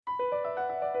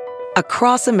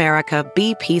Across America,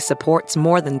 BP supports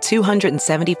more than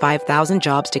 275,000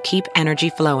 jobs to keep energy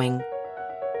flowing.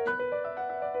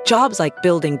 Jobs like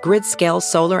building grid-scale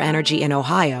solar energy in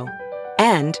Ohio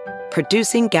and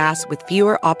producing gas with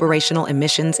fewer operational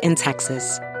emissions in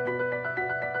Texas.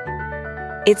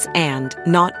 It's and,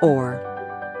 not or.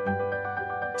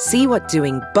 See what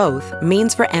doing both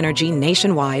means for energy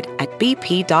nationwide at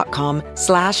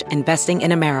bp.com/investing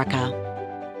in America.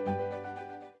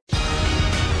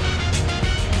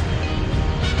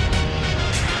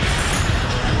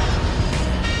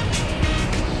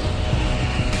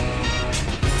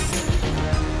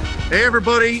 Hey,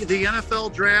 everybody. The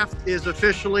NFL draft is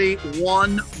officially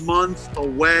 1 month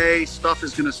away. Stuff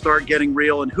is going to start getting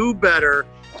real. And who better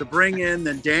to bring in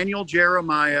than Daniel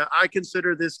Jeremiah? I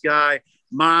consider this guy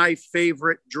my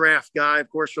favorite draft guy, of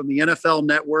course, from the NFL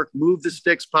Network, Move the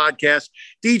Sticks podcast.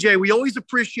 DJ, we always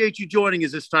appreciate you joining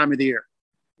us this time of the year.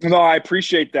 No, I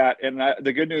appreciate that. And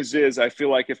the good news is I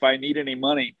feel like if I need any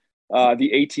money,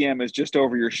 the ATM is just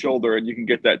over your shoulder and you can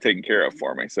get that taken care of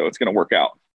for me. So it's going to work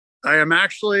out. I am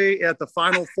actually at the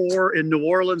Final Four in New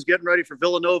Orleans, getting ready for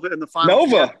Villanova in the Final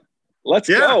Nova. Four. Let's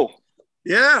go.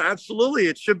 Yeah, absolutely.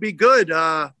 It should be good.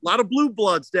 A lot of blue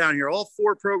bloods down here. All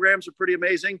four programs are pretty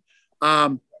amazing.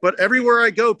 But everywhere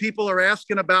I go, people are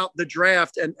asking about the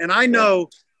draft. And I know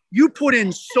you put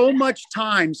in so much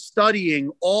time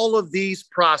studying all of these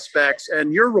prospects,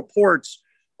 and your reports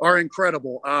are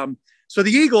incredible. So the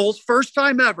Eagles, first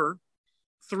time ever,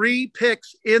 3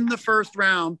 picks in the first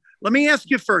round. Let me ask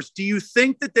you first, do you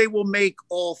think that they will make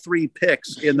all 3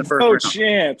 picks in the first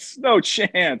round? No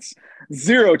chance.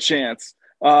 Zero chance.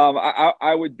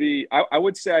 I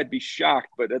would say I'd be shocked,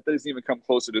 but that doesn't even come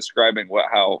close to describing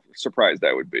how surprised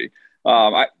I would be.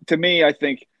 To me, I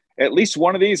think at least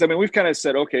one of these, I mean, we've kind of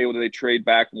said, okay, well, do they trade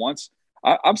back once?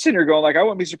 I'm sitting here going like, I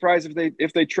wouldn't be surprised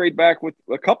if they trade back with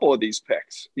a couple of these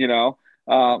picks, you know?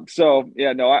 I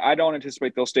don't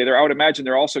anticipate they'll stay there. I would imagine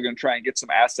they're also going to try and get some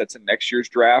assets in next year's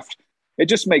draft. It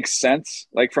just makes sense,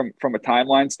 like from a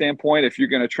timeline standpoint, if you're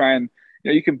going to try and,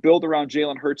 you can build around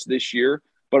Jalen Hurts this year,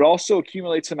 but also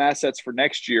accumulate some assets for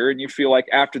next year. And you feel like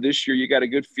after this year, you got a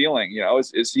good feeling,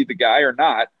 is he the guy or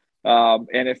not?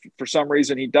 And if for some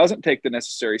reason he doesn't take the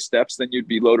necessary steps, then you'd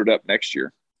be loaded up next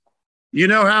year. You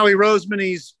know, Howie Roseman,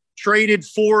 he's traded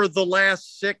for the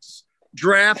last 6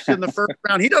 drafts in the first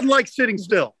round. He doesn't like sitting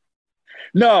still.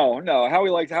 No.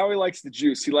 Howie likes the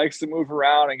juice. He likes to move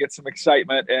around and get some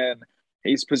excitement, and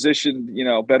he's positioned,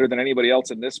 better than anybody else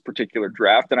in this particular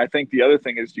draft. And I think the other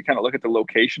thing is you kind of look at the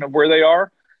location of where they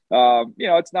are.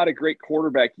 It's not a great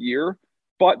quarterback year,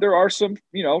 but there are some,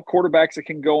 quarterbacks that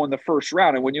can go in the first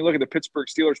round. And when you look at the Pittsburgh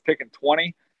Steelers picking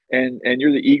 20 and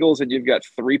you're the Eagles and you've got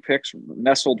 3 picks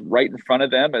nestled right in front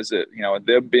of them as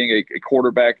them being a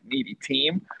quarterback needy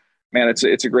team, man, it's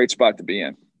a great spot to be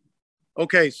in.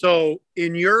 Okay, so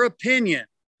in your opinion,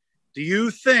 do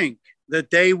you think that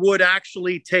they would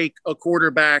actually take a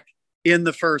quarterback in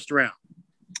the first round?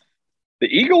 The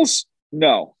Eagles?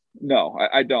 No,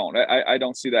 I don't. I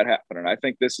don't see that happening. I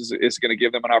think this is going to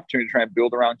give them an opportunity to try and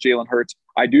build around Jalen Hurts.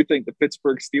 I do think the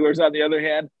Pittsburgh Steelers, on the other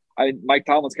hand, Mike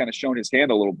Tomlin's kind of shown his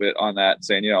hand a little bit on that,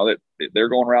 saying, that they're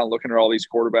going around looking at all these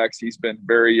quarterbacks. He's been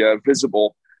very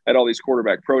visible at all these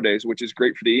quarterback pro days, which is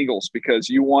great for the Eagles because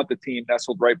you want the team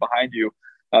nestled right behind you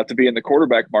to be in the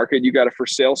quarterback market. You got a for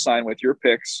sale sign with your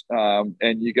picks,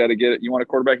 and you got to get it. You want a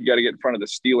quarterback, you got to get in front of the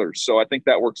Steelers. So I think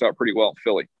that works out pretty well in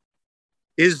Philly.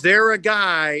 Is there a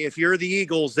guy, if you're the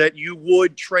Eagles, that you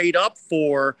would trade up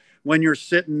for when you're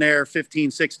sitting there 15,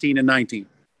 16, and 19?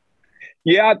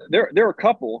 Yeah, there are a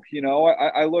couple.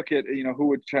 I look at who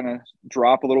would kind of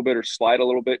drop a little bit or slide a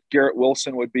little bit. Garrett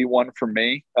Wilson would be one for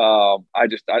me. I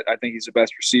think he's the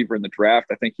best receiver in the draft.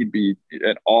 I think he'd be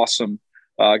an awesome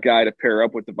guy to pair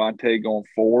up with Devontae going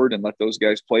forward and let those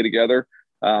guys play together.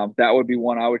 That would be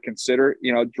one I would consider.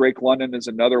 Drake London is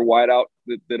another wideout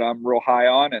that I'm real high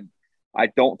on, and I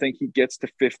don't think he gets to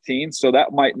 15. So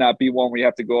that might not be one where you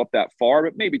have to go up that far,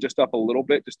 but maybe just up a little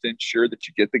bit just to ensure that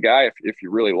you get the guy if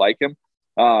you really like him.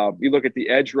 You look at the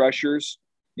edge rushers,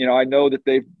 I know that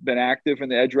they've been active in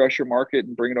the edge rusher market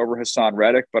and bringing over Hassan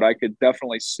Reddick, but I could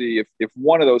definitely see if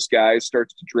one of those guys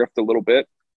starts to drift a little bit,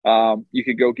 you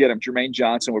could go get him. Jermaine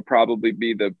Johnson would probably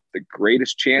be the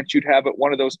greatest chance you'd have at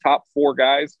one of those top 4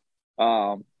 guys.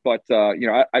 That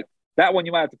one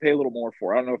you might have to pay a little more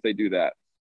for. I don't know if they do that.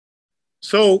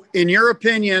 So in your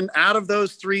opinion, out of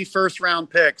those 3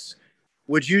 first-round picks,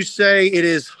 would you say it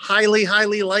is highly,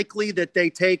 highly likely that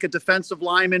they take a defensive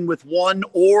lineman with 1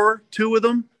 or 2 of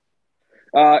them?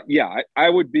 Yeah, I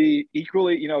would be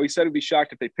equally, he said he'd be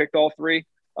shocked if they picked all 3.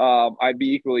 I'd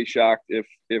be equally shocked if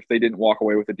they didn't walk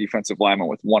away with a defensive lineman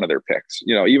with one of their picks.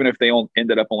 Even if they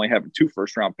ended up only having 2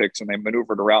 first-round picks and they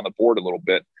maneuvered around the board a little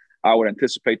bit, I would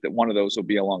anticipate that one of those will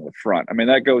be along the front. I mean,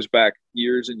 that goes back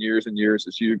years and years and years,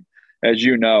 as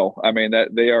you know. I mean,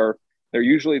 that they're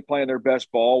usually playing their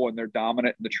best ball when they're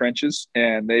dominant in the trenches,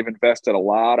 and they've invested a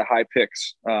lot of high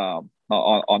picks on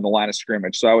the line of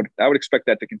scrimmage. So I would expect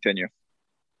that to continue.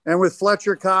 And with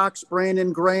Fletcher Cox,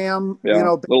 Brandon Graham, a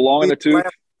little long in the tooth.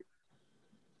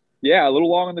 Yeah, a little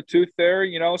long in the tooth there,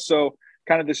 so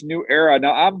kind of this new era.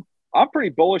 Now I'm pretty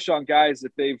bullish on guys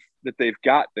that they've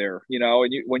got there,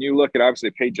 and when you look at, obviously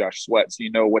they paid Josh Sweat, so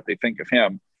you know what they think of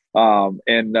him.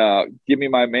 Give me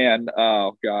my man.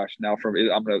 Oh gosh, now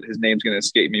his name's going to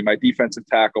escape me. My defensive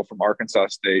tackle from Arkansas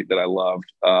State that I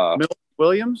loved. Milton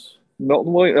Williams.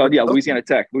 Louisiana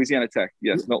Tech.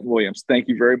 Yes, Milton Williams. Thank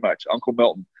you very much, Uncle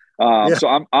Milton. So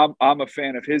I'm a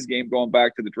fan of his game going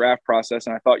back to the draft process,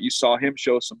 and I thought you saw him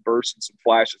show some bursts and some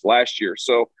flashes last year.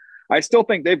 So I still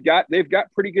think they've got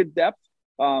pretty good depth.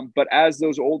 But as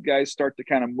those old guys start to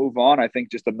kind of move on, I think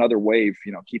just another wave,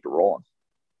 keep it rolling.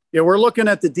 Yeah, we're looking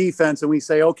at the defense and we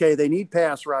say, okay, they need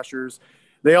pass rushers.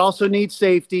 They also need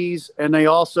safeties, and they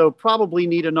also probably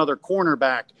need another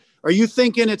cornerback. Are you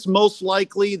thinking it's most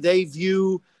likely they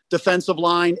view defensive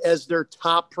line as their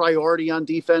top priority on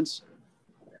defense?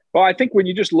 Well, I think when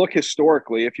you just look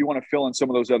historically, if you want to fill in some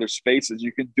of those other spaces,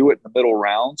 you can do it in the middle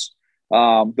rounds.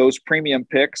 Those premium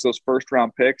picks, those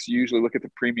first-round picks, you usually look at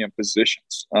the premium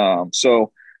positions.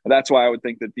 So that's why I would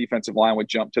think the defensive line would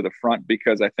jump to the front,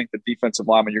 because I think the defensive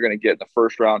lineman you're going to get in the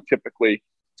first round typically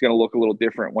is going to look a little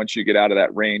different once you get out of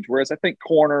that range. Whereas I think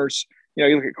corners,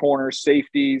 you look at corners,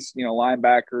 safeties,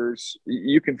 linebackers,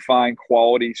 you can find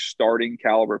quality starting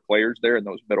caliber players there in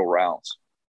those middle rounds.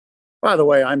 By the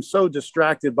way, I'm so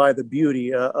distracted by the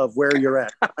beauty of where you're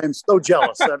at. I'm so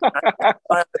jealous.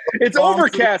 It's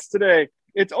overcast today.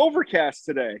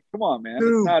 Come on, man.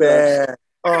 Too bad.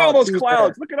 Look at all those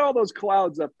clouds. Look at all those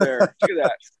clouds up there. Look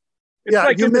at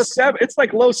that. It's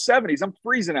like low 70s. I'm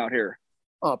freezing out here.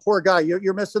 Oh, poor guy.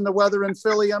 You're missing the weather in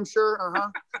Philly, I'm sure.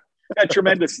 Yeah,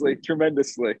 tremendously.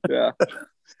 Yeah.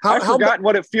 I've forgotten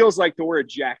what it feels like to wear a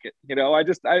jacket. I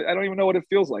don't even know what it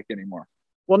feels like anymore.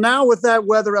 Well, now with that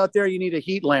weather out there, you need a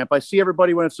heat lamp. I see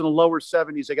everybody when it's in the lower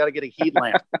 70s, they got to get a heat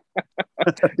lamp.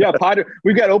 Yeah,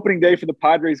 we've got opening day for the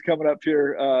Padres coming up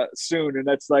here soon, and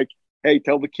that's like, hey,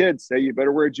 tell the kids, hey, you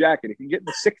better wear a jacket. It can get in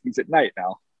the 60s at night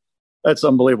now. That's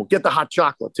unbelievable. Get the hot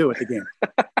chocolate, too, at the game.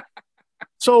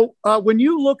 So when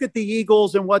you look at the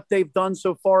Eagles and what they've done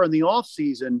so far in the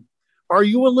offseason, are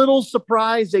you a little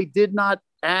surprised they did not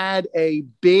add a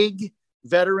big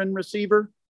veteran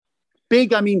receiver?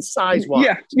 Big, I mean size-wise.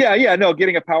 Yeah. No,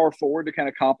 getting a power forward to kind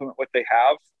of complement what they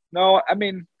have. No, I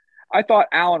mean, I thought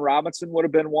Allen Robinson would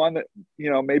have been one that,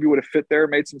 maybe would have fit there,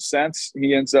 made some sense.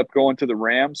 He ends up going to the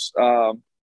Rams.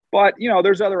 But,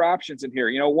 there's other options in here.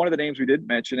 One of the names we didn't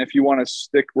mention, if you want to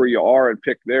stick where you are and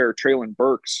pick there, Treylon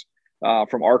Burks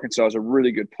from Arkansas is a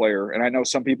really good player. And I know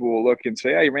some people will look and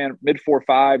say, hey, he ran mid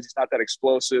 4.5s. He's not that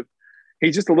explosive.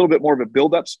 He's just a little bit more of a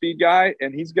build-up speed guy,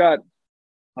 and he's got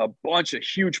a bunch of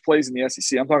huge plays in the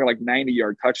SEC. I'm talking like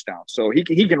 90-yard touchdowns. So he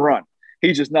can run.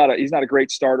 He's just not a great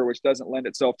starter, which doesn't lend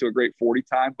itself to a great 40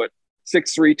 time, but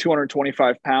 6'3",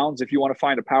 225 pounds. If you want to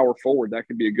find a power forward, that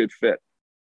could be a good fit.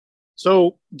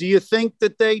 So do you think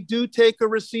that they do take a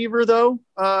receiver though,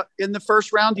 in the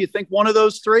first round? Do you think one of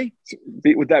those three?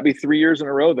 Would that be 3 years in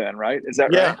a row then, right? Is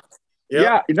that right?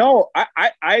 Yeah.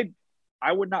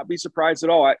 I would not be surprised at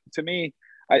all. To me,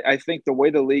 I think the way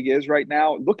the league is right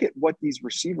now, look at what these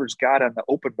receivers got on the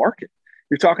open market.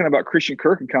 You're talking about Christian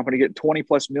Kirk and company getting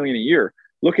 $20+ million a year.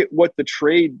 Look at what the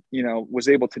trade, was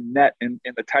able to net in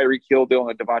the Tyreek Hill deal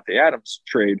and the Devontae Adams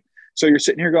trade. So you're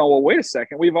sitting here going, well, wait a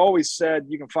second. We've always said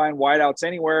you can find wideouts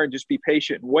anywhere and just be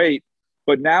patient and wait.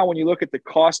 But now when you look at the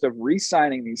cost of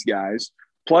re-signing these guys,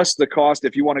 plus the cost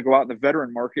if you want to go out in the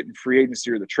veteran market and free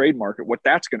agency or the trade market, what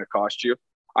that's going to cost you,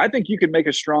 I think you can make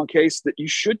a strong case that you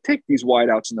should take these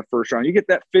wideouts in the first round. You get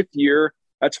that 5th year,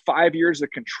 that's 5 years of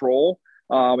control,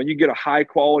 and you get a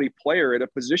high-quality player at a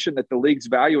position that the league's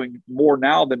valuing more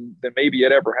now than maybe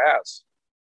it ever has.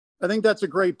 I think that's a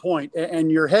great point.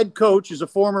 And your head coach is a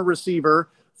former receiver,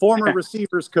 former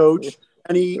receivers coach,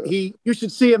 and you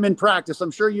should see him in practice.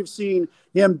 I'm sure you've seen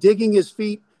him digging his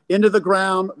feet into the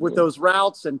ground with those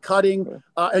routes and cutting.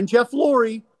 And Jeff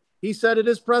Lurie, he said at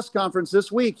his press conference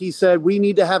this week, he said, we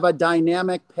need to have a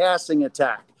dynamic passing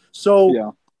attack.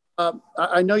 So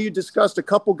I know you discussed a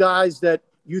couple guys that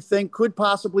you think could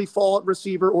possibly fall at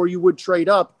receiver or you would trade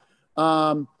up.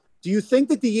 Do you think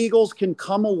that the Eagles can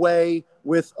come away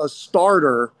with a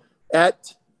starter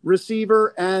at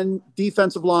receiver, and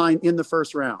defensive line in the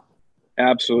first round?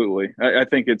 Absolutely. I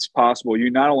think it's possible. You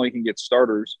not only can get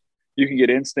starters, you can get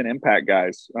instant impact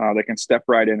guys that can step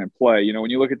right in and play. You know,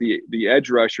 when you look at the edge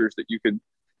rushers that you could,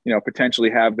 you know, potentially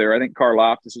have there, I think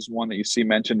Karlaftis is one that you see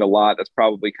mentioned a lot. That's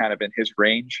probably kind of in his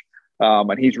range.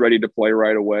 And he's ready to play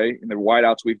right away. And the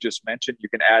wideouts we've just mentioned, you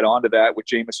can add on to that with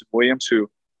Jameson Williams, who,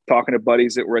 talking to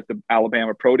buddies that were at the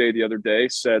Alabama Pro Day the other day,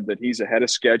 said that he's ahead of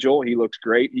schedule. He looks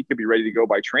great. He could be ready to go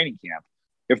by training camp.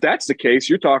 If that's the case,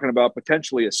 you're talking about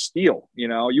potentially a steal. You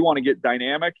know, you want to get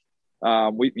dynamic.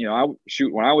 When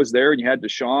I was there and you had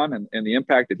Deshaun and the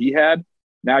impact that he had,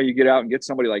 now you get out and get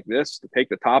somebody like this to take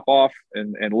the top off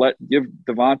and give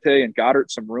Devontae and Goddard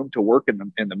some room to work in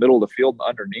the middle of the field and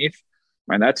underneath.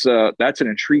 And that's an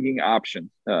intriguing option,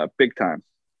 big time.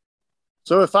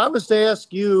 So if I was to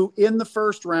ask you in the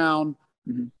first round,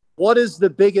 what is the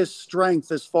biggest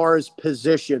strength as far as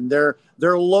position? They're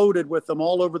loaded with them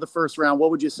all over the first round.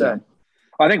 What would you say? Yeah.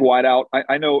 I think wideout.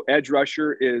 I know edge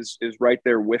rusher is right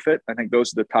there with it. I think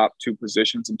those are the top two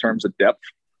positions in terms of depth.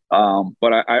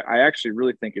 But I actually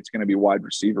really think it's going to be wide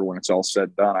receiver when it's all said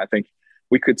and done. I think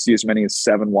we could see as many as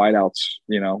 7 wideouts,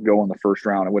 you know, go in the first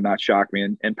round. It would not shock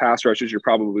me. And pass rushers, you're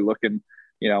probably looking,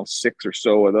 you know, 6 or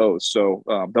so of those. So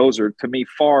those are, to me,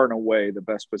 far and away the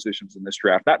best positions in this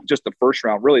draft. Not just the first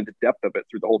round, really the depth of it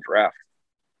through the whole draft.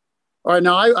 All right.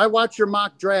 Now, I watch your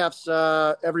mock drafts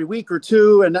every week or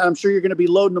two, and I'm sure you're going to be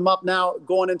loading them up now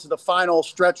going into the final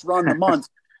stretch run the month.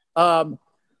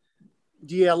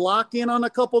 Do you lock in on a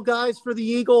couple guys for the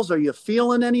Eagles? Are you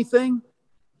feeling anything?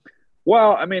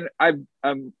 Well, I mean,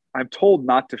 I'm told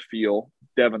not to feel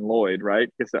Devin Lloyd, right?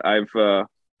 Because I've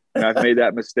made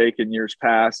that mistake in years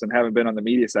past and haven't been on the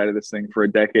media side of this thing for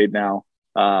a decade now.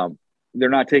 They're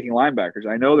not taking linebackers.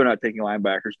 I know they're not taking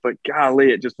linebackers, but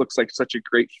golly, it just looks like such a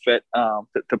great fit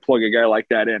to plug a guy like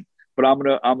that in. But I'm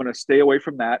gonna stay away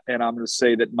from that, and I'm gonna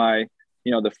say that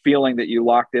the feeling that you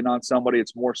locked in on somebody,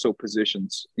 it's more so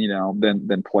positions, you know,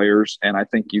 than players. And I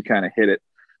think you kind of hit it.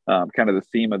 Kind of the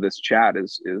theme of this chat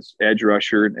is edge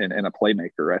rusher and a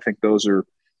playmaker. I think those are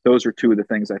two of the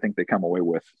things I think they come away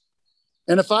with.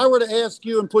 And if I were to ask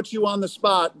you and put you on the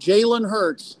spot, Jalen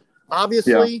Hurts,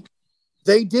 obviously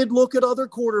they did look at other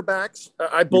quarterbacks.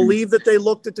 I believe that they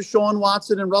looked at Deshaun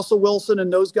Watson and Russell Wilson,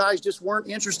 and those guys just weren't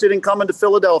interested in coming to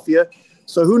Philadelphia.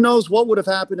 So who knows what would have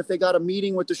happened if they got a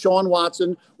meeting with Deshaun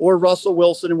Watson or Russell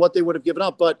Wilson and what they would have given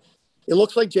up. But it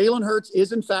looks like Jalen Hurts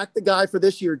is, in fact, the guy for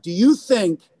this year. Do you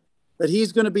think that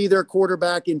he's going to be their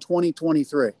quarterback in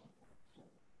 2023?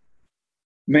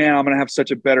 Man, I'm going to have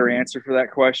such a better answer for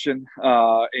that question,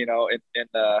 in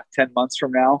 10 months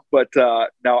from now. But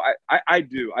no, I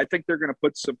do. I think they're going to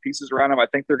put some pieces around him. I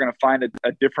think they're going to find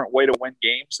a different way to win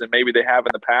games than maybe they have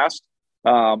in the past.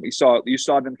 You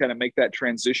saw them kind of make that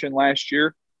transition last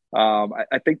year.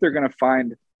 I think they're going to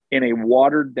find in a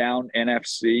watered down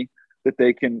NFC that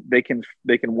they can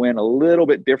win a little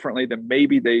bit differently than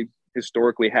maybe they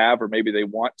historically have, or maybe they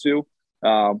want to.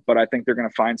 But I think they're going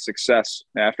to find success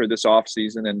after this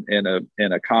offseason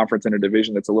in a conference and a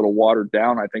division that's a little watered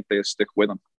down. I think they stick with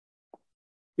them.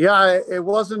 Yeah, it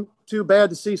wasn't too bad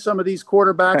to see some of these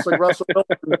quarterbacks like Russell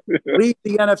Wilson leave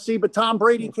the NFC, but Tom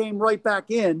Brady came right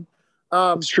back in.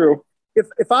 It's true.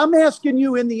 If I'm asking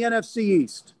you in the NFC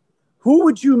East, who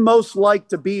would you most like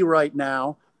to be right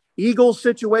now? Eagles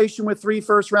situation with 3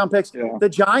 first-round picks. Yeah. The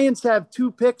Giants have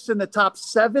 2 picks in the top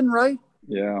 7, right?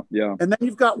 Yeah. And then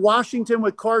you've got Washington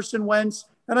with Carson Wentz.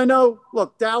 And I know,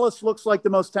 look, Dallas looks like the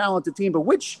most talented team, but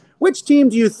which team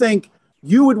do you think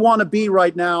you would want to be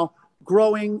right now,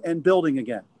 growing and building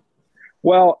again?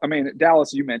 Well, I mean,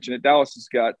 Dallas, you mentioned it. Dallas has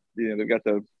got, they've got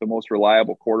the most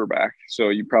reliable quarterback. So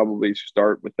you probably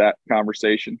start with that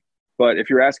conversation. But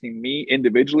if you're asking me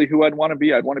individually who I'd want to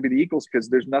be the Eagles, because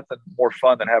there's nothing more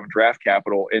fun than having draft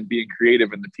capital and being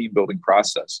creative in the team building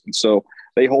process. And so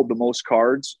they hold the most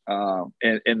cards,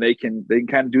 and they can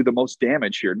kind of do the most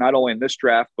damage here, not only in this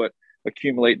draft, but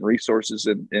accumulating resources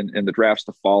in the drafts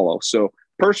to follow. So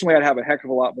personally, I'd have a heck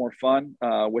of a lot more fun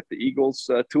with the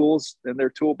Eagles tools in their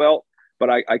tool belt.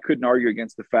 But I couldn't argue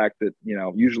against the fact that,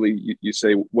 usually you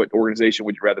say, what organization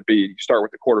would you rather be? You start with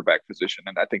the quarterback position,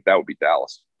 and I think that would be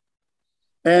Dallas.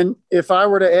 And if I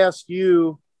were to ask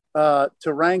you to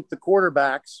rank the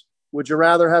quarterbacks, would you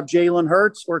rather have Jalen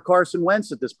Hurts or Carson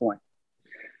Wentz at this point?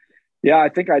 Yeah, I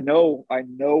think I know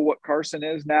what Carson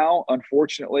is now.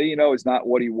 Unfortunately, is not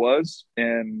what he was.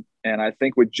 And I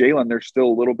think with Jalen, there's still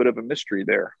a little bit of a mystery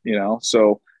there,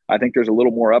 So I think there's a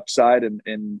little more upside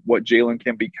in what Jalen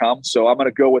can become. So I'm going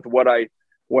to go with what I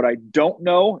don't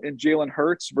know in Jalen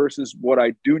Hurts versus what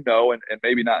I do know, and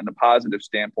maybe not in a positive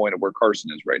standpoint of where Carson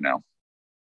is right now.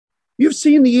 You've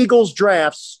seen the Eagles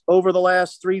drafts over the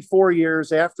last 3-4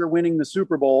 years after winning the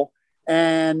Super Bowl.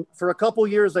 And for a couple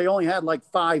years, they only had like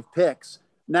 5 picks.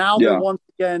 Now they're once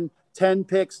again 10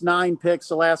 picks, 9 picks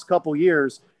the last couple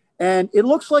years. And it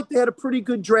looks like they had a pretty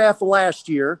good draft last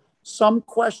year. Some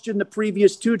question the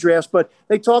previous 2 drafts, but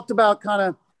they talked about kind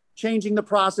of changing the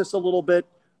process a little bit.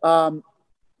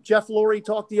 Jeff Lurie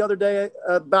talked the other day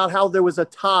about how there was a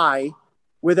tie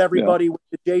with everybody with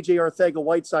the J.J.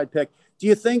 Arcega-Whiteside pick. Do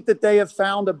you think that they have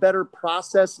found a better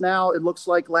process now, it looks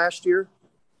like, last year?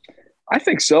 I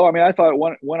think so. I mean, I thought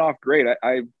it went off great.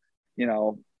 I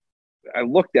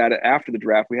looked at it after the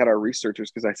draft. We had our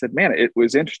researchers because I said, man, it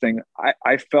was interesting.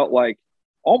 I felt like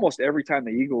almost every time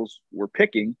the Eagles were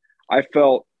picking, I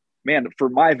felt, man, for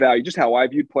my value, just how I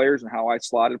viewed players and how I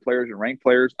slotted players and ranked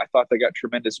players, I thought they got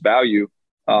tremendous value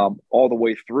all the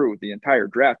way through the entire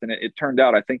draft. And it turned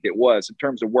out, I think it was, in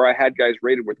terms of where I had guys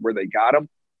rated with where they got them,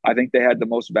 I think they had the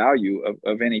most value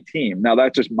of any team. Now,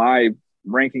 that's just my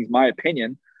rankings, my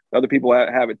opinion. Other people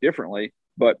have it differently.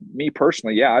 But me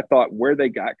personally, I thought where they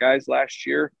got guys last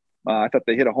year, I thought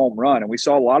they hit a home run. And we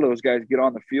saw a lot of those guys get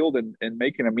on the field and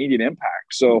make an immediate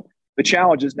impact. So the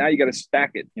challenge is now you got to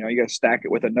stack it. You got to stack it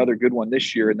with another good one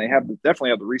this year. And they definitely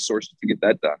have the resources to get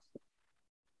that done.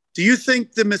 Do you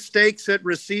think the mistakes at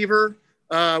receiver,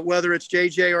 whether it's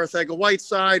J.J.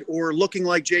 Arcega-Whiteside or looking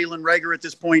like Jalen Reagor at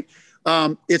this point,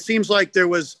 it seems like there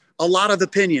was a lot of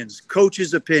opinions,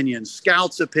 coaches' opinions,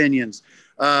 scouts' opinions.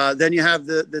 Then you have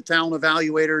the talent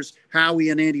evaluators, Howie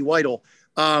and Andy Weidel.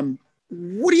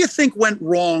 What do you think went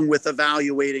wrong with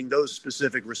evaluating those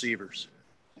specific receivers?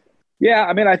 Yeah,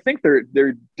 I mean, I think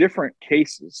they're different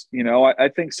cases. I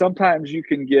think sometimes you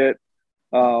can get,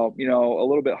 a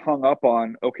little bit hung up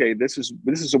on, okay, this is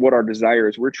what our desire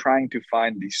is. We're trying to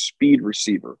find the speed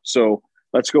receiver. So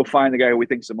let's go find the guy who we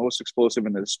think is the most explosive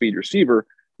in the speed receiver.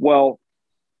 Well,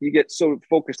 you get so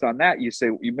focused on that, you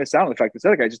miss out on the fact that this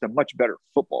other guy's just a much better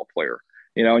football player.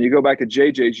 And you go back to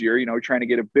JJ's year, you're trying to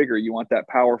get it bigger. You want that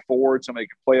power forward, somebody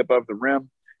can play above the rim.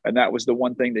 And that was the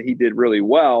one thing that he did really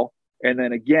well. And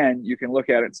then again, you can look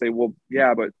at it and say, well,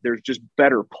 yeah, but there's just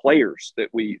better players that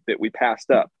we passed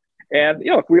up. And,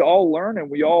 we all learn and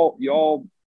you all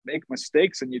make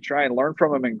mistakes and you try and learn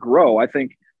from them and grow. I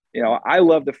think, I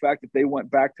love the fact that they went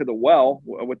back to the well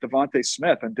with Devontae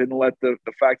Smith and didn't let the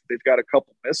fact that they've got a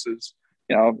couple misses,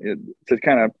 to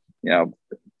kind of,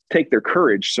 take their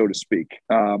courage, so to speak.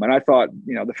 And I thought,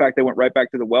 the fact they went right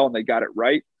back to the well and they got it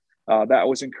right, that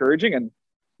was encouraging. And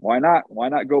why not? Why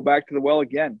not go back to the well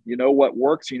again? You know what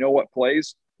works, what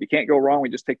plays. You can't go wrong. We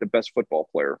just take the best football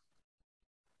player.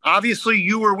 Obviously,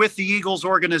 you were with the Eagles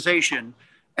organization,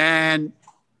 and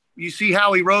you see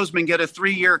Howie Roseman get a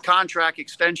 3-year contract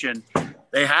extension.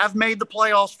 They have made the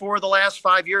playoffs for the last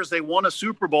 5 years. They won a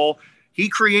Super Bowl. He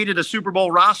created a Super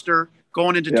Bowl roster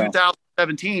going into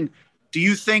 2017. Do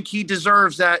you think he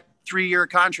deserves that 3-year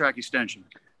contract extension?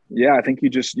 Yeah, I think you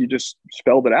just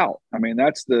spelled it out. I mean,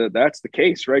 that's the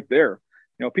case right there.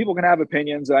 People can have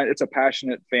opinions. It's a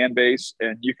passionate fan base,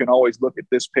 and you can always look at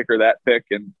this pick or that pick,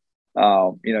 and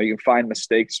you can find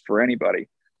mistakes for anybody.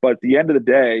 But at the end of the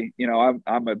day,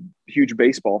 I'm a huge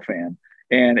baseball fan,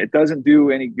 and it doesn't do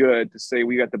any good to say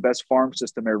we got the best farm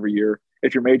system every year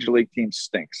if your major league team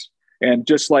stinks. And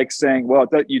just like saying, well,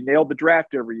 you nailed the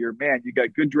draft every year, man, you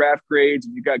got good draft grades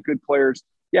and you got good players.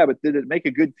 Yeah, but did it make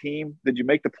a good team? Did you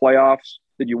make the playoffs?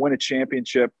 Did you win a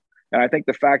championship? And I think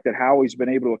the fact that Howie's been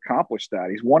able to accomplish that,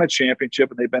 he's won a championship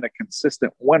and they've been a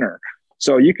consistent winner.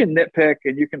 So you can nitpick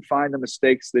and you can find the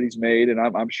mistakes that he's made, and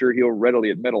I'm sure he'll readily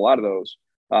admit a lot of those.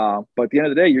 But at the end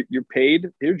of the day, you're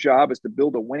paid. Your job is to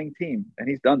build a winning team, and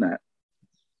he's done that.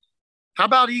 How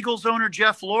about Eagles owner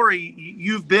Jeff Lurie?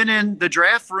 You've been in the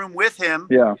draft room with him.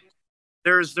 Yeah.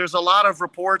 There's a lot of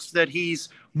reports that he's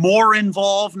more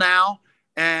involved now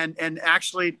and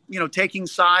actually, taking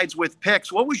sides with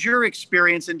picks. What was your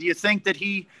experience, and do you think that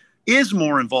he is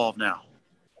more involved now?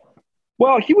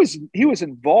 Well, he was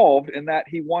involved in that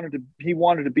he wanted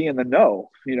to be in the know,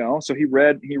 so he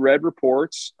read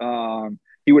reports.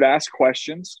 He would ask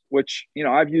questions, which,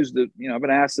 I've used it, I've been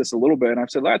asked this a little bit, and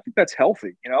I've said, I think that's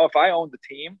healthy. If I own the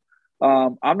team,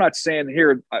 I'm not saying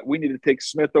here we need to take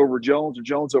Smith over Jones or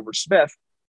Jones over Smith,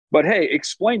 but hey,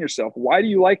 explain yourself. Why do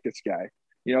you like this guy?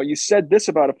 You said this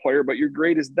about a player, but your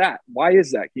grade is that. Why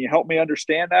is that? Can you help me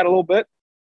understand that a little bit?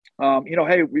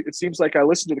 Hey, it seems like I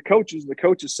listened to the coaches, and the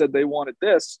coaches said they wanted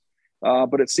this,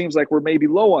 but it seems like we're maybe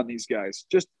low on these guys.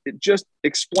 Just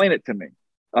explain it to me.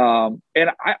 And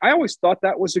I always thought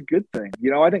that was a good thing.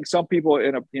 I think some people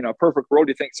in a perfect world,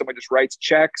 you think somebody just writes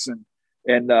checks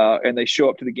and they show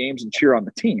up to the games and cheer on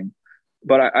the team.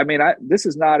 But this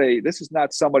is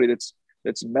not somebody that's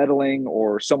that's meddling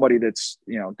or somebody that's,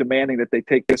 demanding that they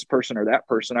take this person or that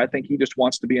person. I think he just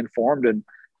wants to be informed. And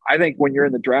I think when you're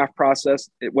in the draft process,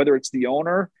 whether it's the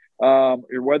owner or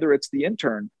whether it's the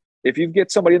intern, if you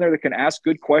get somebody in there that can ask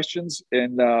good questions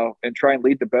and try and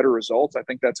lead to better results, I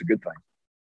think that's a good thing.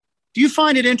 Do you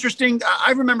find it interesting?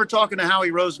 I remember talking to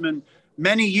Howie Roseman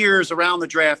many years around the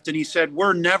draft, and he said,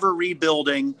 we're never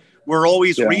rebuilding. We're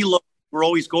always reloading. We're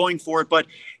always going for it. But,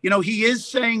 he is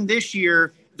saying this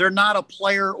year, they're not a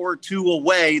player or two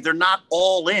away. They're not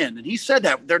all in. And he said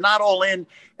that they're not all in.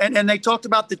 And they talked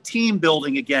about the team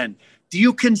building again. Do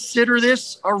you consider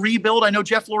this a rebuild? I know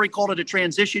Jeff Lurie called it a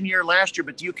transition year last year,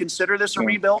 but do you consider this a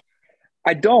rebuild?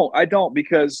 I don't,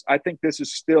 because I think this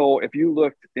is still, if you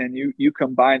looked and you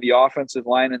combine the offensive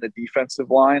line and the defensive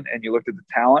line and you looked at the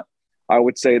talent, I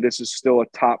would say this is still a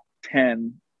top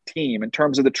 10 team in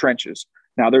terms of the trenches.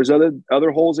 Now there's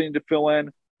other holes they need to fill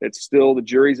in. It's still, the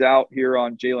jury's out here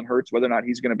on Jalen Hurts, whether or not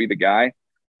he's going to be the guy.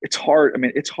 It's hard. I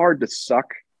mean, it's hard to suck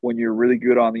when you're really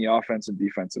good on the offense and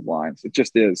defensive lines. It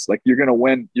just is. Like, you're going to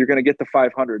win. You're going to get to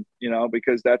 500,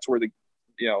 because that's where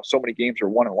so many games are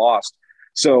won and lost.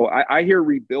 So I hear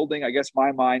rebuilding. I guess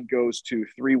my mind goes to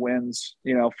 3 wins,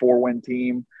 4-win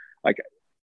team. Like,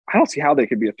 I don't see how they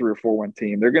could be a 3 or 4-win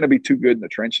team. They're going to be too good in the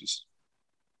trenches.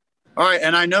 All right.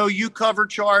 And I know you cover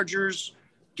Chargers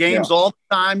games all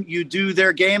the time. You do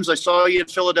their games. I saw you in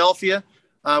Philadelphia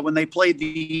when they played the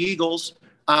Eagles.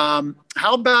 How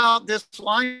about this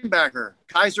linebacker,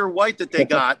 Kaiser White, that they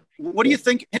got? What do you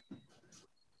think?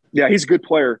 Yeah, he's a good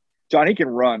player. John, he can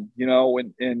run.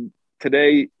 In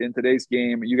today's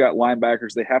game, you got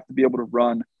linebackers. They have to be able to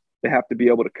run. They have to be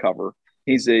able to cover.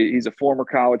 He's a former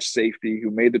college safety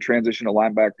who made the transition to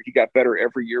linebacker. He got better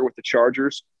every year with the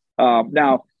Chargers.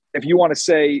 Now, if you want to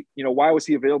say, why was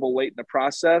he available late in the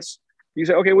process? You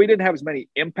say, okay, we didn't have as many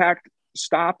impact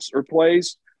stops or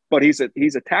plays, but he's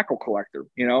a tackle collector.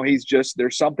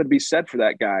 There's something to be said for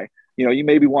that guy. You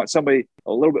maybe want somebody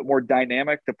a little bit more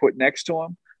dynamic to put next to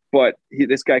him, but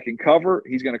this guy can cover.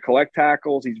 He's going to collect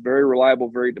tackles. He's very reliable,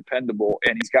 very dependable,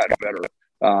 and he's gotten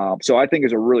better. So I think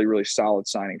it's a really, really solid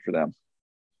signing for them.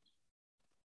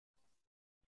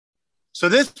 So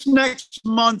this next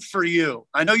month for you,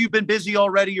 I know you've been busy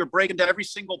already. You're breaking to every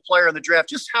single player in the draft.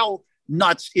 Just how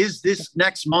nuts is this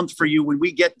next month for you when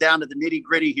we get down to the nitty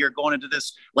gritty here going into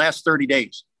this last 30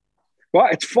 days? Well,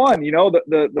 it's fun.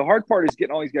 The hard part is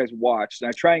getting all these guys watched. And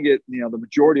I try and get, the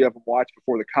majority of them watched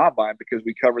before the combine because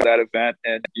we cover that event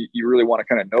and you really want to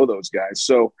kind of know those guys.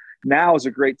 So now is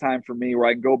a great time for me where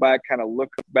I can go back, kind of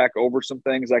look back over some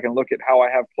things. I can look at how I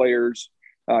have players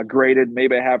graded.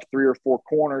 Maybe I have 3 or 4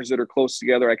 corners that are close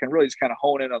together. I can really just kind of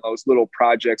hone in on those little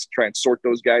projects, try and sort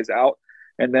those guys out.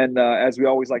 And then as we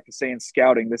always like to say in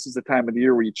scouting, this is the time of the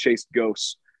year where you chase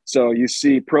ghosts. So you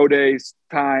see pro days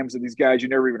times of these guys you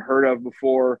never even heard of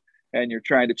before, and you're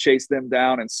trying to chase them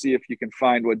down and see if you can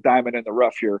find what diamond in the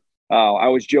rough here. I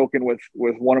was joking with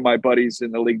one of my buddies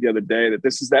in the league the other day that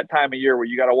this is that time of year where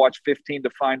you got to watch 15 to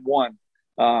find one.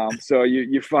 So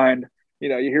you find, you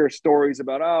hear stories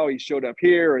about, oh, he showed up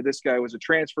here, or this guy was a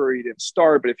transfer, he didn't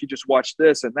start, but if you just watch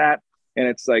this and that, and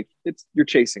it's like, you're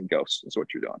chasing ghosts is what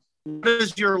you're doing. What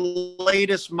does your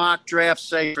latest mock draft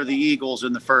say for the Eagles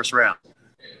in the first round?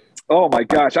 Oh my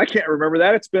gosh, I can't remember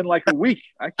that. It's been like a week.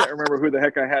 I can't remember who the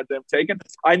heck I had them taken.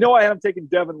 I know I have them taken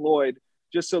Devin Lloyd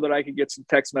just so that I could get some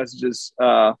text messages,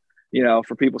 for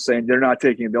people saying they're not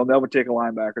taking him. They'll never take a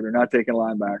linebacker. They're not taking a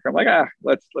linebacker. I'm like,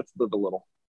 let's live a little.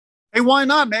 Hey, why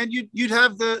not, man? You'd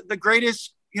have the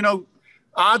greatest,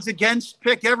 odds against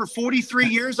pick ever. 43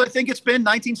 years, I think it's been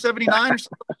 1979 or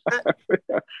something like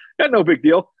that. Yeah, no big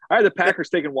deal. I had the Packers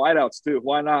taking wideouts too.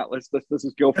 Why not? Let's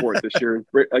just go for it this year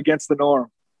against the norm.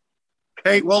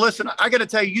 Hey, well, listen, I got to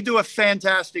tell you, you do a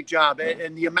fantastic job.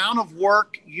 And the amount of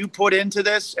work you put into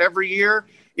this every year,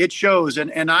 it shows.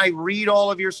 And I read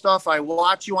all of your stuff. I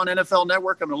watch you on NFL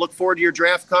Network. I'm going to look forward to your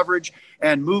draft coverage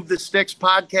and Move the Sticks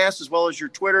podcast, as well as your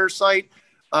Twitter site.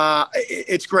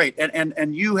 It's great.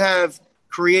 And you have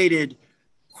created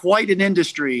quite an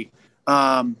industry,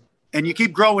 and you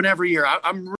keep growing every year.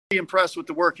 I'm really impressed with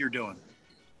the work you're doing.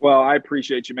 Well, I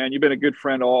appreciate you, man. You've been a good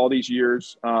friend all these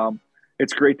years.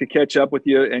 It's great to catch up with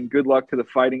you, and good luck to the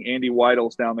Fighting Andy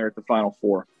Weidels down there at the Final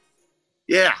Four.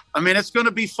 Yeah, I mean, it's going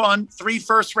to be fun. 3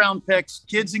 first-round picks,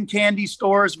 kids in candy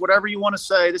stores, whatever you want to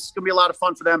say. This is going to be a lot of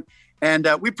fun for them. And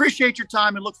we appreciate your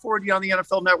time and look forward to you on the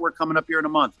NFL Network coming up here in a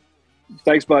month.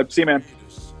 Thanks, bud. See you, man.